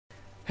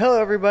Hello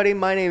everybody,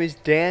 my name is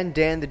Dan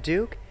the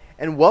Duke,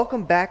 and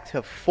welcome back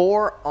to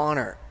For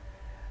Honor.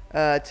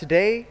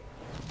 Today,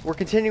 we're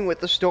continuing with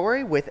the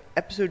story with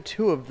episode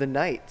 2 of The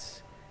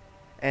Knights,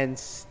 and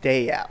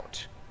Stay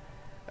Out.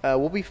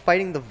 We'll be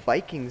fighting the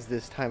Vikings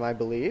this time, I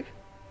believe.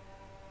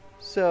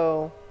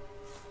 So,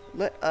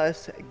 let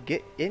us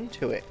get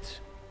into it.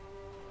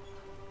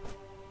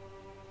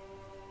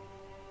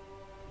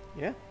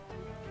 Yeah,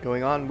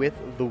 going on with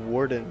the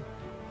Warden.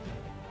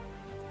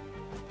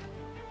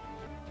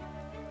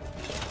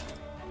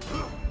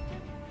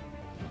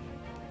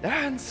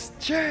 And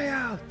stay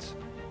out!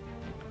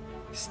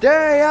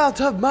 Stay out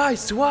of my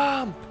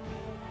swamp!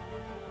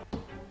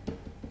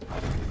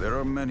 There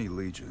are many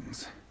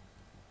legions.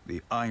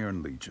 The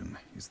Iron Legion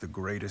is the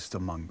greatest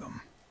among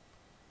them.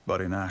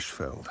 But in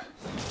Ashfeld,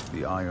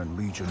 the Iron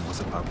Legion was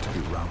about to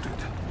be routed.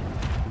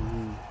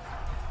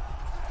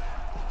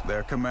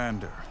 Their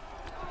commander,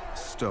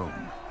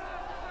 Stone,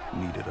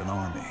 needed an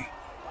army.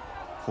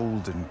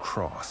 Holden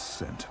Cross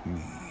sent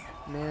me.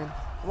 Man,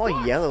 I'm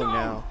all yellow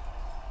now.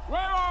 Where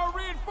are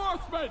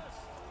reinforcements?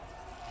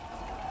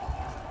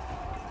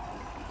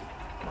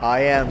 I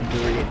am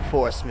the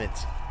reinforcement.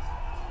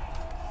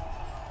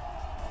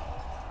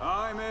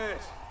 I'm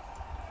it.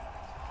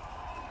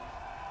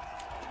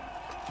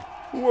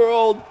 We're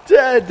all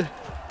dead.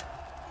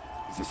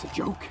 Is this a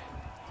joke?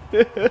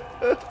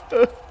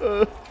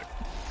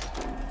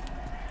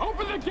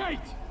 Open the gate!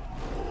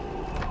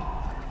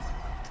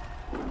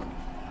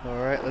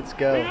 Alright, let's Lead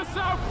go. us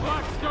out,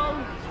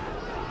 Blackstone!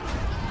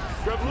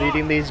 Good luck.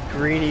 Leading these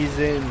greenies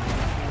in.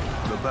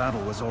 The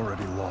battle was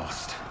already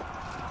lost.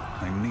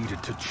 I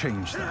needed to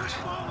change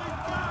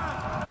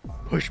that.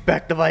 Push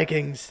back the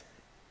Vikings.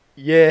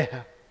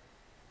 Yeah.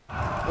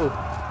 Oh.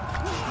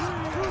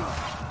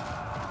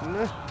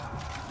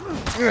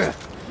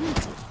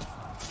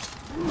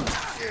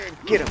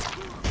 Get him.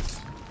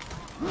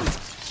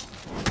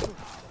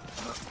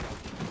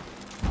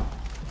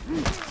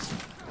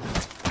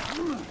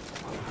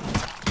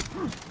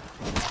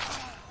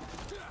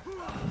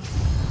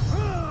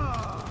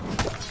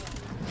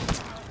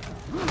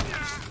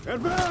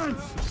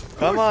 Advance!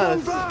 Come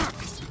on.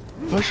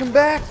 Push him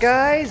back,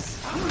 guys.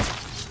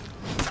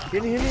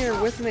 Get in here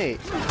with me.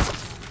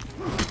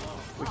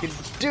 We can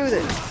do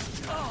this.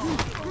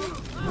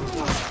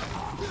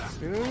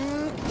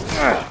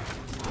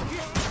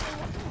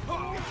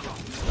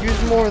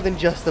 Use more than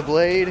just the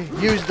blade.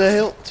 Use the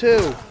hilt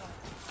too.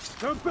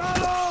 To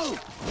battle!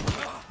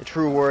 A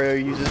true warrior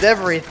uses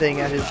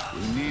everything at his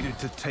We needed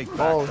to take back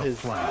all the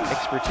his flanks.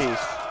 expertise.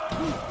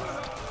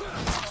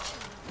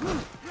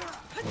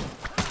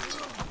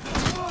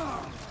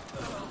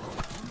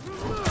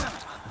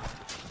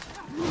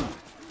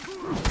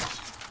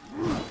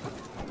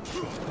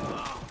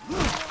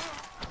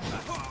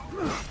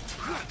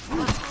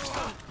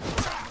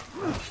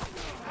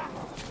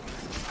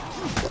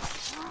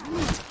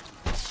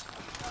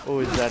 Oh,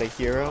 is that a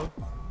hero?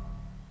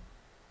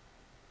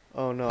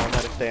 Oh no, I'm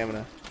out of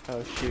stamina.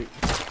 Oh shoot.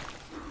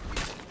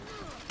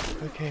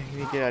 Okay, you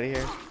need to get out of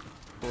here.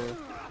 Before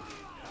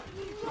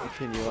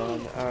continue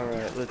on.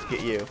 Alright, let's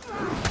get you.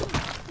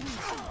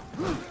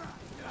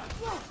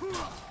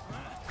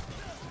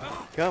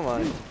 Come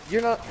on.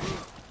 You're not.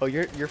 Oh,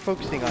 you're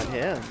focusing on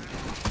him.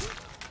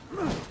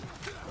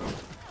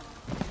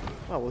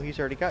 Oh well, he's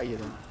already got you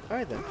then.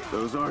 Alright then.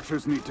 Those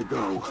archers need to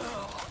go.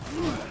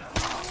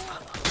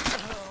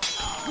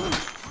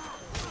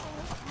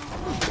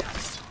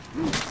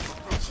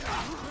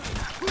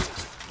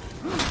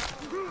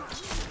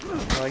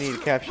 Oh, I need to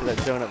capture that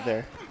zone up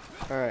there.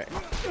 Alright.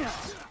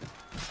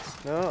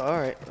 No,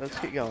 alright. Let's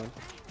get going.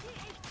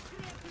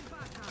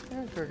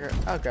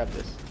 I'll grab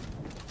this.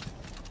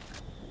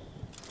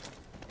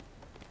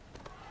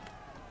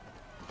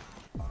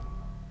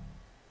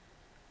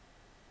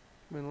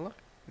 I mean, look.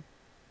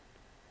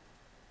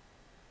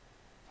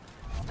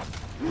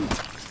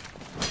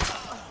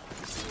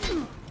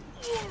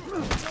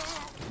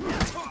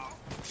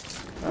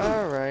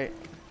 Alright.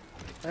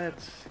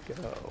 Let's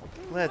go.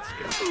 Let's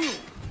go.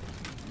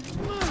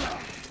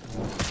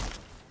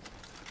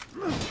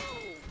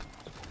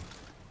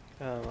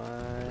 Come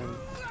on.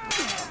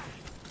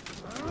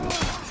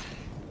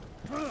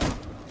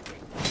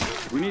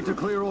 We need to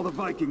clear all the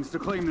Vikings to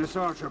claim this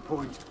archer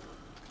point.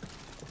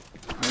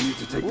 I need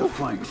to take the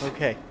flanks.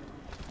 Okay.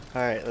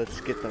 Alright, let's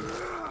get them.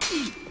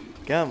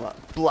 Come on.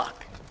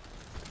 Block.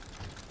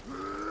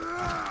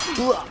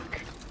 Block.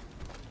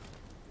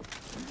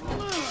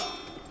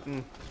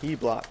 He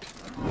blocked.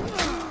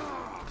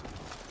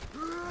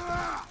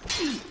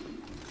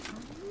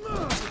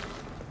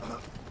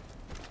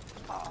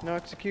 No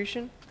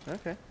execution?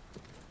 Okay.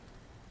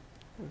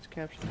 Let's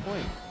capture the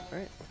point.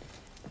 Alright.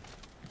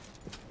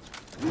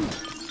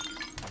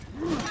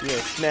 Yeah,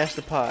 smash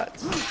the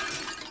pots.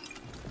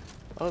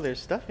 Oh,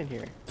 there's stuff in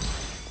here.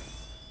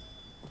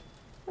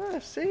 Ah,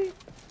 see?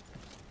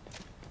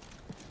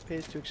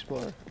 Pays to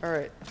explore.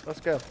 Alright, let's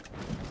go.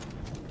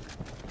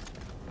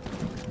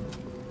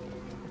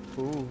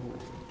 Ooh.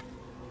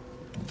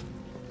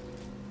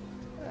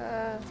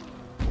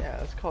 Yeah,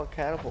 let's call it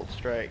catapult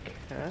strike,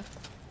 huh?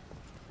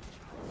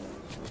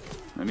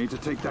 I need to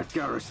take that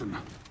garrison.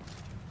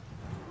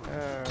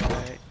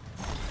 Alright.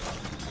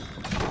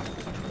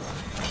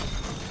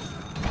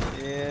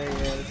 Yeah,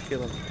 let's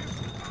kill him.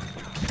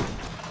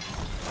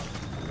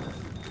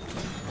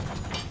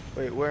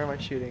 Wait, where am I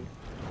shooting?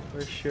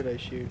 Where should I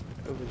shoot?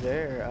 Over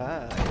there.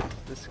 Ah,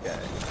 this guy.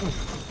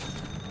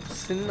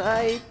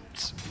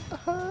 Sniped!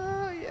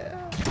 Ah,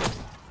 yeah.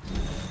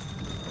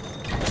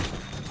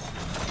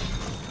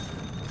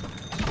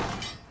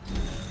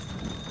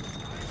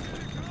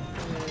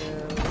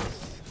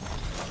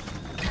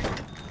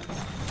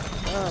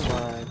 Come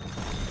on.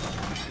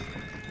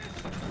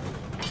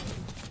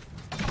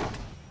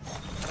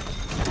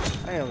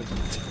 I am a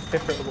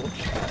terrible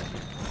shot.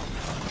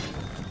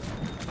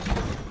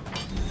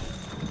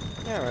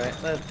 Alright,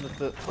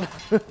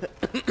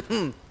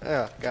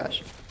 oh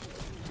gosh.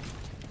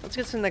 Let's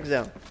get to the next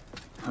zone.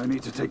 I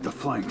need to take the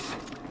flanks.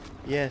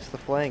 Yes, the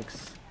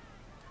flanks.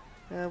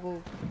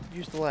 We'll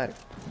use the ladder.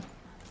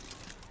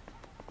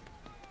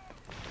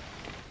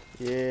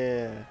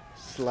 Yeah,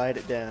 slide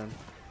it down.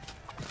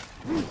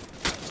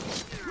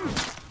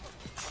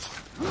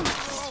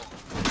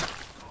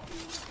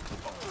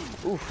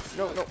 Oof,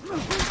 no.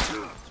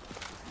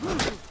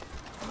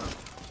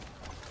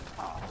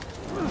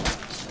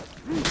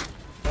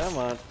 Come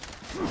on.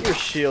 Your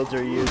shields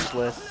are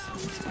useless.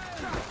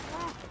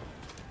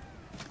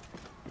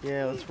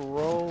 Yeah, let's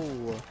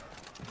roll.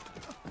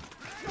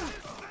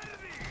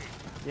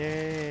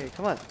 Yay,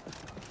 come on.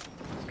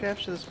 Let's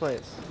capture this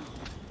place.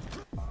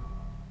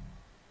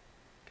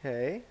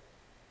 Okay.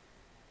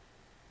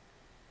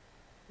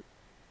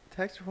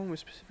 Attacks performed with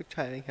specific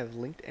timing have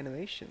linked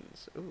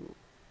animations. Ooh.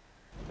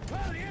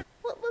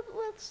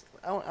 Let's.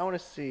 I want to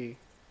see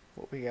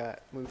what we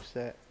got.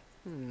 Moveset.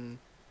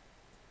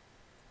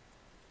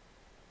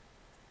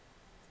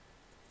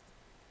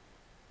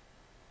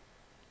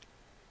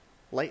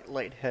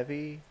 Light,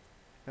 heavy.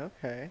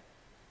 Okay.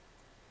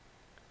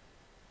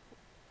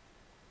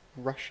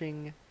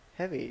 Rushing,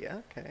 heavy.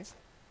 Okay.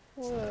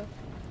 Well,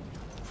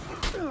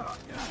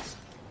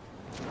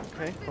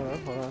 okay,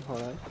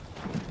 hold on.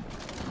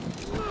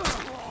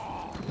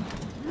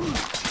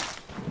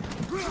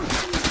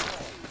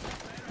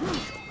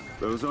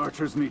 Those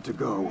archers need to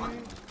go.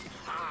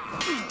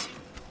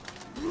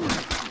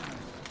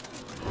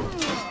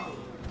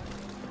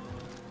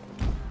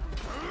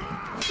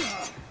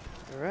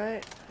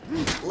 Alright.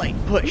 Light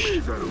push.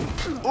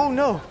 Oh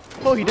no!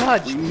 Oh, he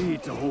dodged! We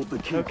need to hold the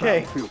key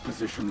battlefield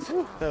positions.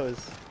 Whew, that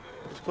was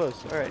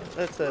close. Alright,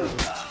 let's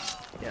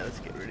yeah, let's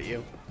get rid of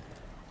you.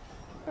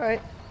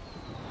 Alright.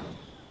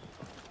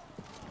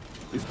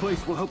 This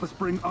place will help us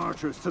bring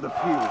archers to the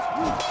field.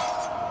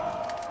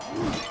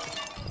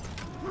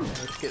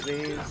 Let's get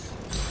these.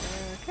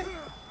 Okay.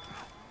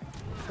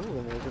 Ooh,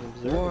 and there's an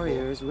observable.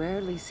 Warriors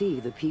rarely see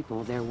the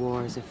people their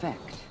wars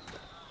affect.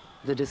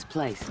 The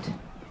displaced,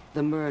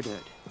 the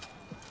murdered,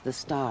 the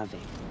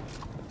starving.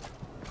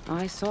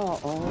 I saw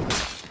all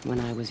that when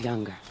I was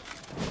younger.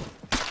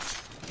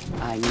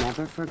 I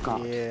never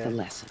forgot the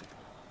lesson.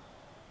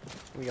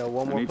 We got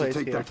one more place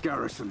here. I need to take that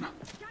garrison.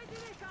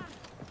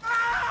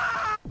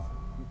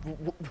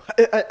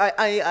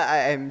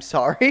 I'm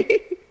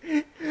sorry.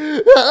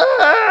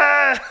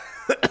 God.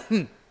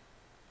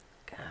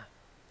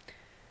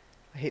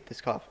 I hate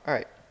this cough. All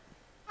right.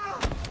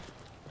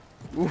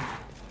 Oof.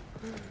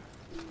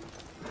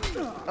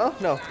 Oh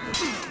no.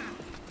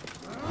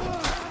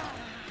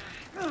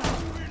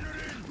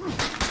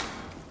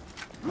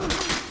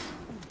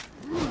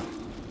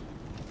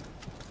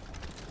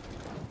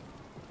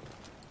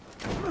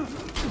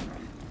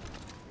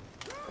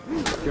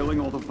 Killing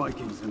all the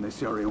Vikings in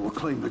this area will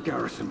claim the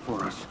garrison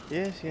for us.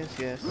 Yes.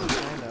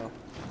 I know.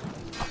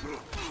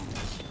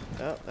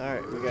 Oh,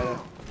 alright, we gotta...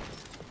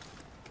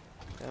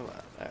 Come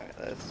on, alright,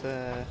 let's,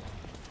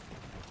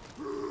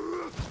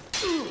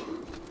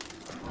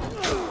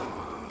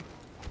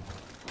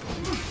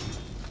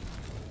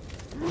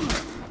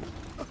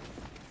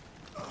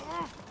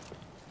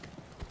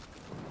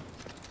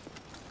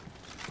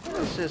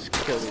 let's just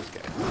kill these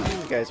guys.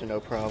 These guys are no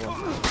problem.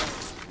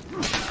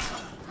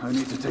 I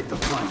need to take the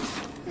flanks.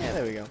 Yeah,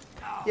 there we go.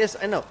 Yes,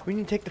 I know. We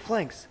need to take the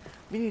flanks.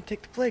 We need to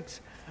take the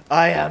flanks.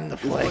 I am the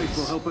flanks. This place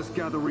will help us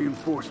gather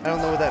reinforcements. I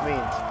don't know what that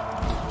means.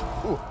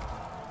 Ooh.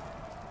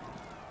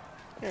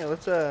 Yeah,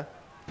 let's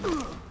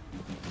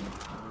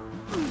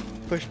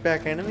push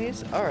back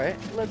enemies. All right,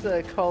 let's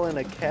call in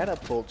a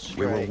catapult strike.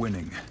 We were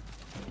winning.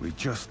 We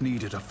just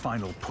needed a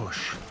final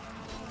push.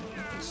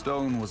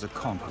 Stone was a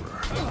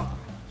conqueror,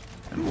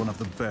 and one of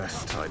the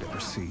best I'd ever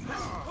seen.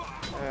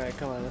 All right,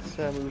 come on, let's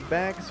move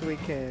back so we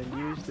can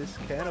use this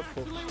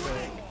catapult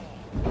strike.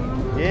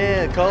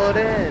 Yeah, call it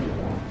in.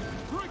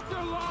 Break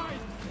the line.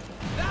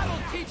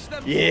 That'll teach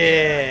them.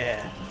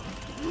 Yeah.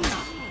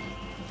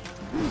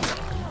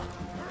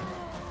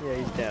 Yeah,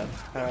 he's down.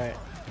 All right.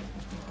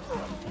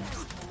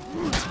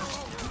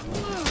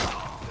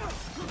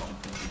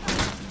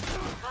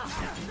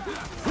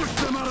 Push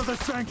them out of the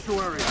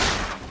sanctuary.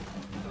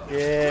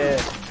 Yeah.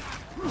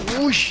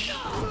 Whoosh.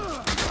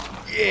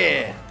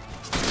 Yeah.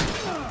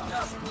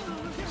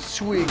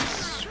 Swing,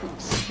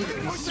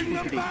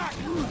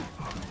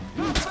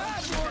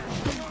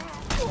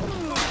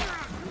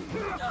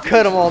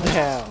 Cut them all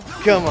down.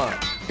 Come on.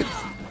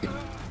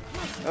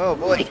 Oh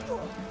boy.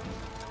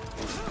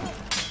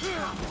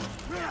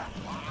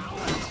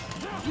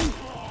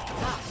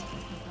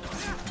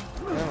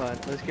 Come on,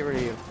 let's get rid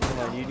of you. Come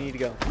on, you need to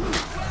go.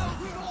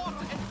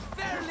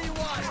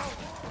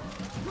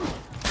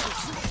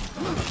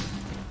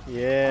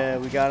 Yeah,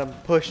 we got him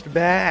pushed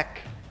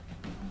back.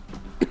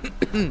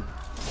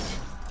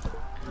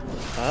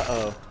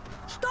 Uh-oh.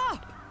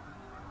 Stop!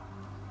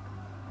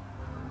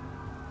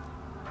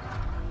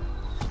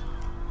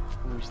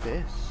 Who's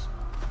this?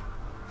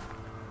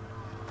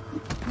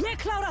 Ég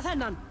klára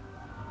þennan!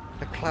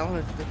 The clown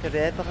is the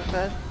dead, what I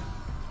said?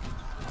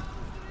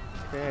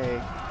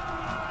 Okay.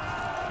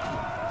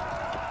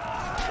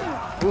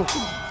 Ooh.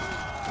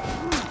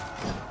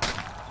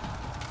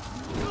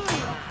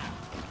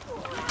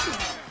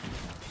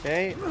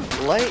 Okay,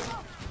 light.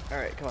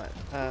 Alright, come on.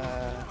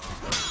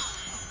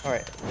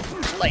 Alright.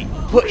 Light,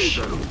 push!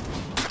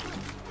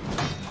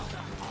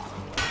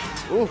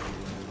 Ooh.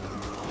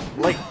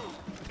 Light.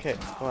 Okay,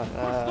 come on.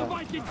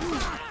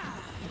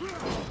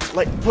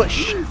 Light,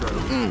 push!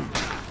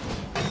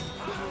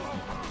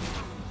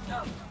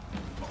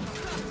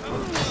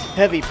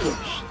 Heavy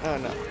push. Oh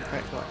no.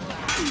 Alright, come on.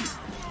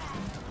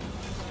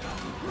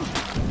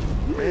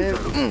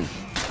 And,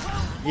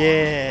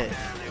 yeah.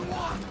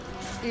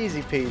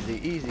 Easy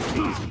peasy, easy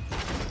peasy.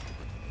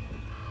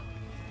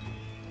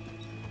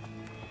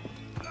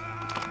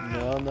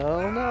 No,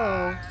 no,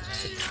 no.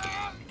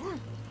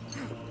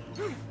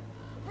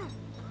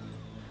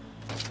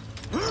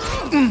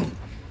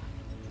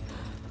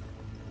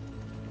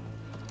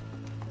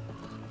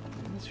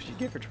 That's what you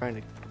get for trying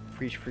to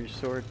reach for your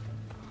sword.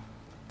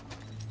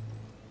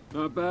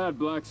 Not bad,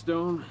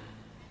 Blackstone.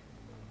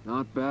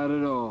 Not bad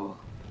at all.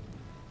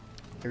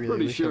 I really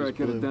Pretty wish sure was I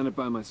could have blue. done it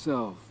by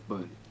myself,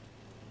 but...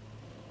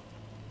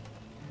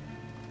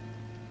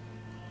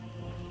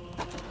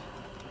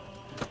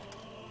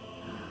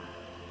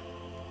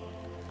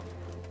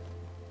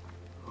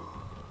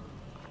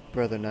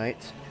 Brother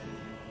Knight.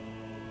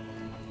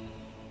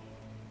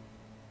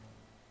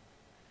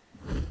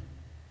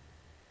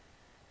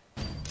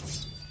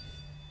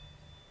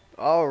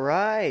 All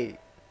right.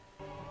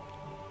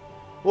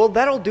 Well,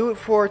 that'll do it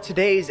for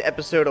today's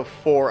episode of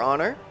For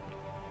Honor.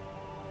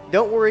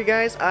 Don't worry,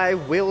 guys. I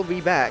will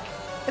be back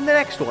in the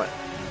next one.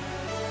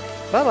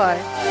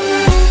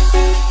 Bye-bye.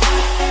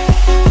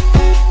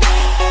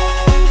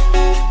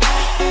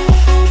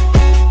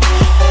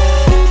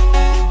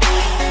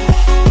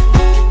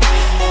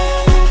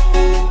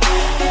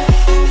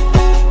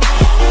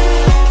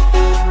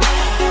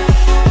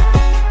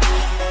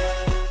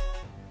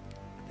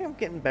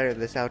 Getting better at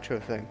this outro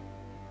thing.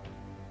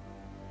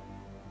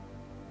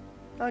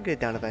 I'll get it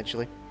down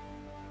eventually.